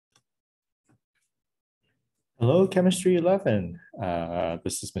Hello, Chemistry 11.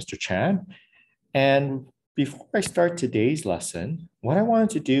 This is Mr. Chan. And before I start today's lesson, what I wanted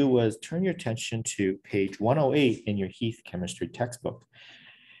to do was turn your attention to page 108 in your Heath Chemistry textbook.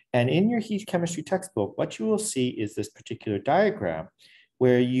 And in your Heath Chemistry textbook, what you will see is this particular diagram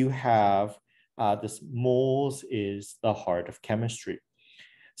where you have this moles is the heart of chemistry.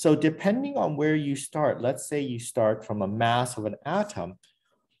 So depending on where you start, let's say you start from a mass of an atom,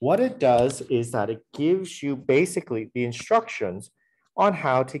 what it does is that it gives you basically the instructions on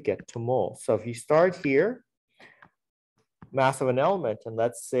how to get to moles. So if you start here, mass of an element, and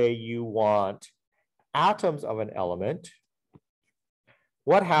let's say you want atoms of an element,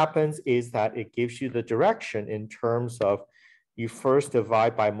 what happens is that it gives you the direction in terms of you first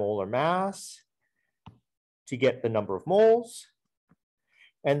divide by molar mass to get the number of moles,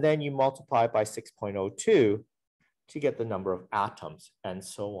 and then you multiply by 6.02 to get the number of atoms, and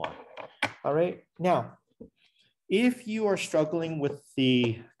so on. All right, now, if you are struggling with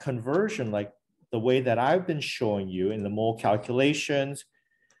the conversion, like the way that I've been showing you in the mole calculations,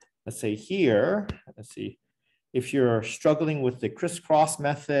 let's say here, let's see, if you're struggling with the crisscross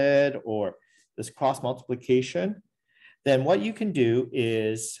method or this cross multiplication, then what you can do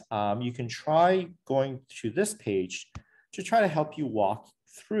is you can try going to this page to try to help you walk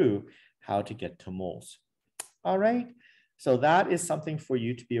through how to get to moles. All right, so that is something for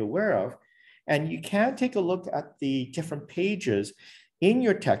you to be aware of. And you can take a look at the different pages in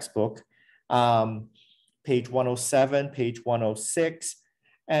your textbook, page 107, page 106.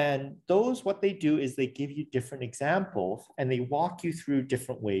 And those, what they do is they give you different examples and they walk you through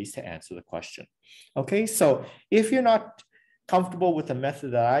different ways to answer the question. Okay, so if you're not comfortable with the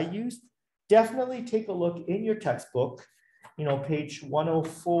method that I used, definitely take a look in your textbook, page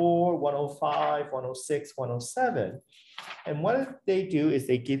 104, 105, 106, 107. And what they do is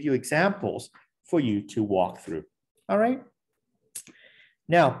they give you examples for you to walk through. All right.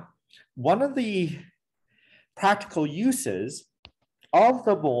 Now, one of the practical uses of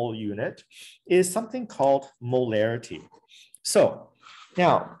the mole unit is something called molarity. So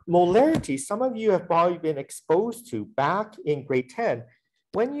now, molarity, some of you have probably been exposed to back in grade 10.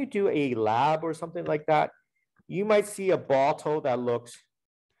 When you do a lab or something like that, you might see a bottle that looks,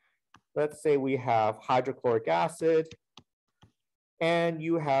 let's say we have hydrochloric acid, and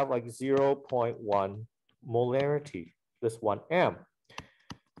you have like 0.1 molarity, this 1M,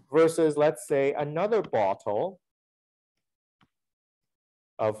 versus let's say another bottle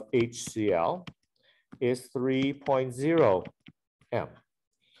of HCl is 3.0 M.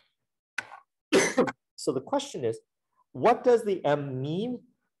 So the question is, what does the M mean?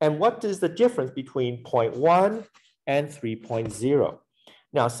 And what is the difference between 0.1 and 3.0?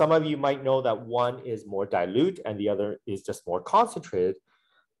 Now, some of you might know that one is more dilute and the other is just more concentrated,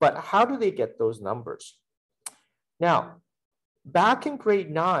 but how do they get those numbers? Now, back in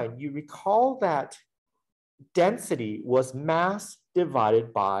grade 9, you recall that density was mass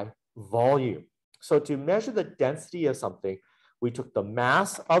divided by volume. So to measure the density of something, we took the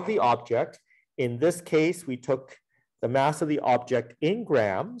mass of the object. In this case, we took the mass of the object in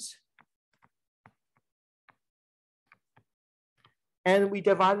grams, and we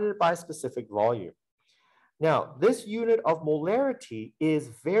divided it by a specific volume. Now, this unit of molarity is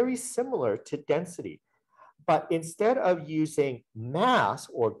very similar to density, but instead of using mass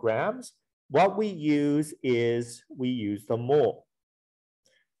or grams, what we use is we use the mole.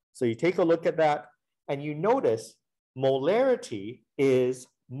 So you take a look at that and you notice molarity is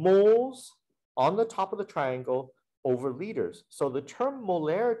moles on the top of the triangle over liters. So the term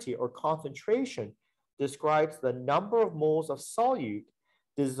molarity or concentration describes the number of moles of solute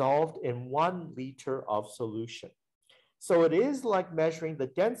dissolved in 1 liter of solution. So it is like measuring the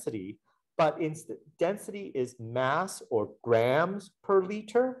density, but density is mass or grams per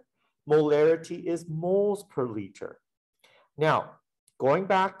liter. Molarity is moles per liter. Now, going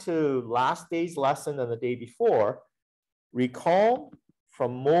back to last day's lesson and the day before, recall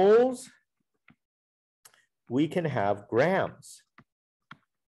from moles, we can have grams,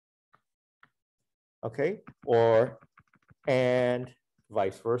 okay? And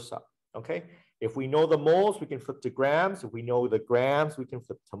vice versa, okay? If we know the moles, we can flip to grams. If we know the grams, we can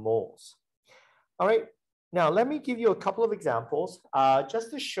flip to moles. All right, now let me give you a couple of examples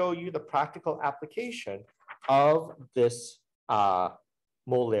just to show you the practical application of this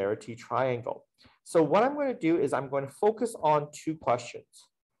molarity triangle. So what I'm going to do is I'm going to focus on 2 questions.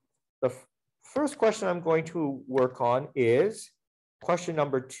 The first question I'm going to work on is question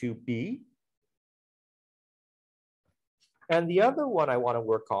number 2B. And the other one I want to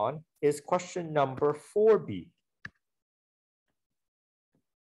work on is question number 4B.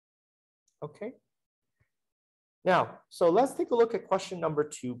 Okay. Now, so let's take a look at question number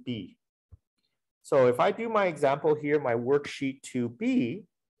 2B. So if I do my example here, my worksheet 2B,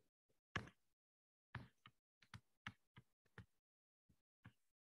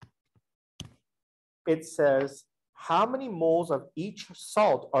 it says, how many moles of each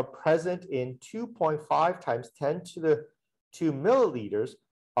salt are present in 2.5 times 10 to the 2 milliliters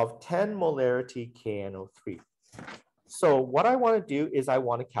of 10 molarity KNO3? So what I want to do is I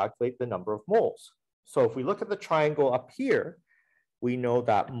want to calculate the number of moles. So if we look at the triangle up here, we know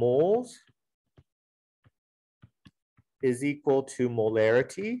that moles is equal to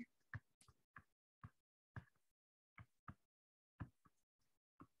molarity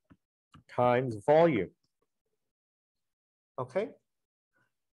times volume. Okay.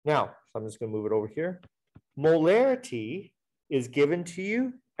 Now, so I'm just going to move it over here. Molarity is given to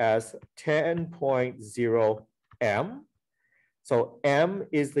you as 10.0 m. So m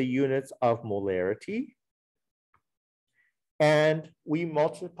is the units of molarity. And we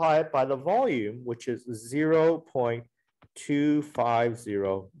multiply it by the volume, which is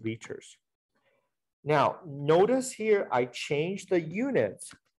 0.250 liters. Now, notice here, I changed the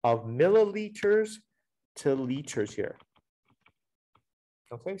units of milliliters to liters here.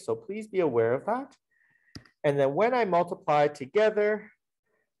 Okay, so please be aware of that. And then when I multiply it together,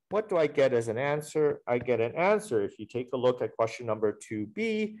 what do I get as an answer? I get an answer. If you take a look at question number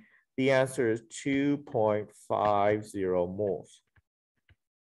 2B, the answer is 2.50 moles.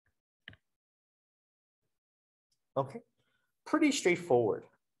 Okay, pretty straightforward.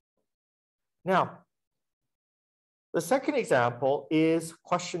 Now, the second example is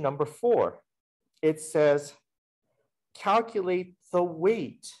question number 4. It says, calculate the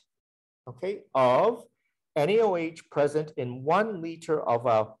weight, okay, of NaOH present in 1 liter of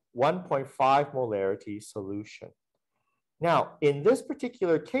a 1.5 molarity solution. Now, in this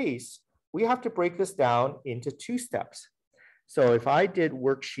particular case, we have to break this down into 2 steps. So if I did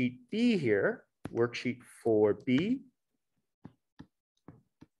worksheet B here, worksheet 4B,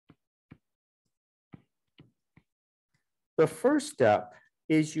 the first step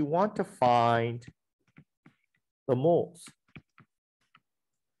is you want to find the moles.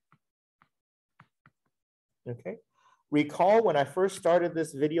 Okay. Recall when I first started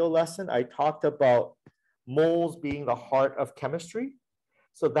this video lesson, I talked about moles being the heart of chemistry.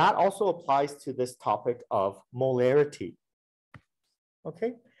 So that also applies to this topic of molarity.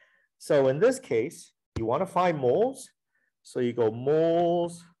 Okay. So in this case, you want to find moles. So you go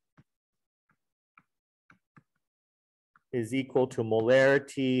moles is equal to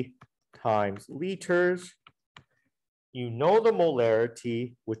molarity times liters. You know the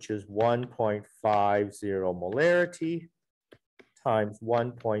molarity, which is 1.50 molarity times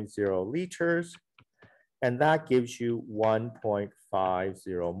 1.0 liters, and that gives you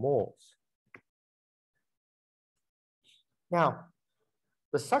 1.50 moles. Now,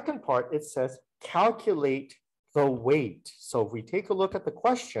 the second part, it says calculate the weight. So if we take a look at the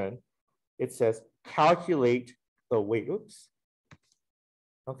question, it says calculate the weight. Oops.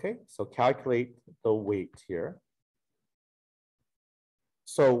 Okay, so calculate the weight here.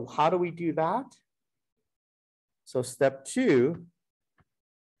 So how do we do that? So step 2,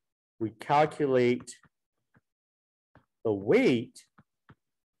 we calculate the weight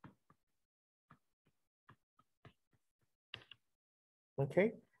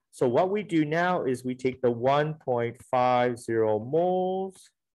okay. So what we do now is we take the 1.50 moles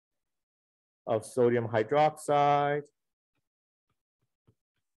of sodium hydroxide,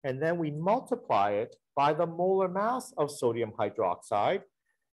 and then we multiply it by the molar mass of sodium hydroxide,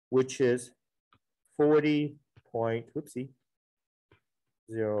 which is 40.0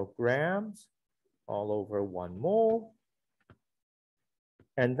 grams all over 1 mole.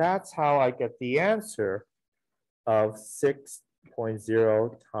 And that's how I get the answer of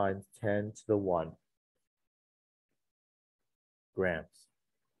 6.0 times 10 to the 1 grams.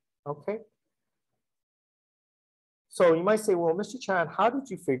 Okay. So you might say, well, Mr. Chan, how did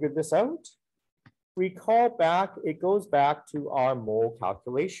you figure this out? Recall back, it goes back to our mole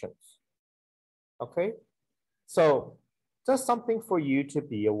calculations. Okay. So just something for you to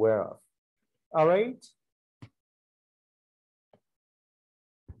be aware of. All right.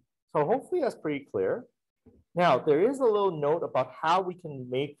 So hopefully that's pretty clear. Now, there is a little note about how we can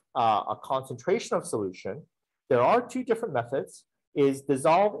make a concentration of solution. There are 2 different methods, is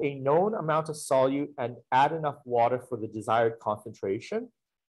dissolve a known amount of solute and add enough water for the desired concentration.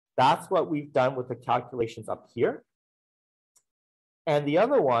 That's what we've done with the calculations up here. And the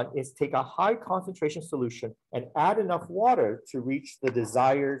other one is take a high concentration solution and add enough water to reach the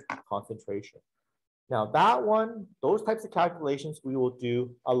desired concentration. Now that one, those types of calculations we will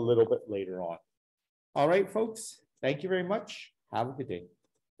do a little bit later on. All right, folks. Thank you very much. Have a good day.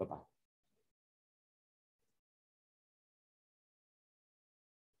 Bye-bye.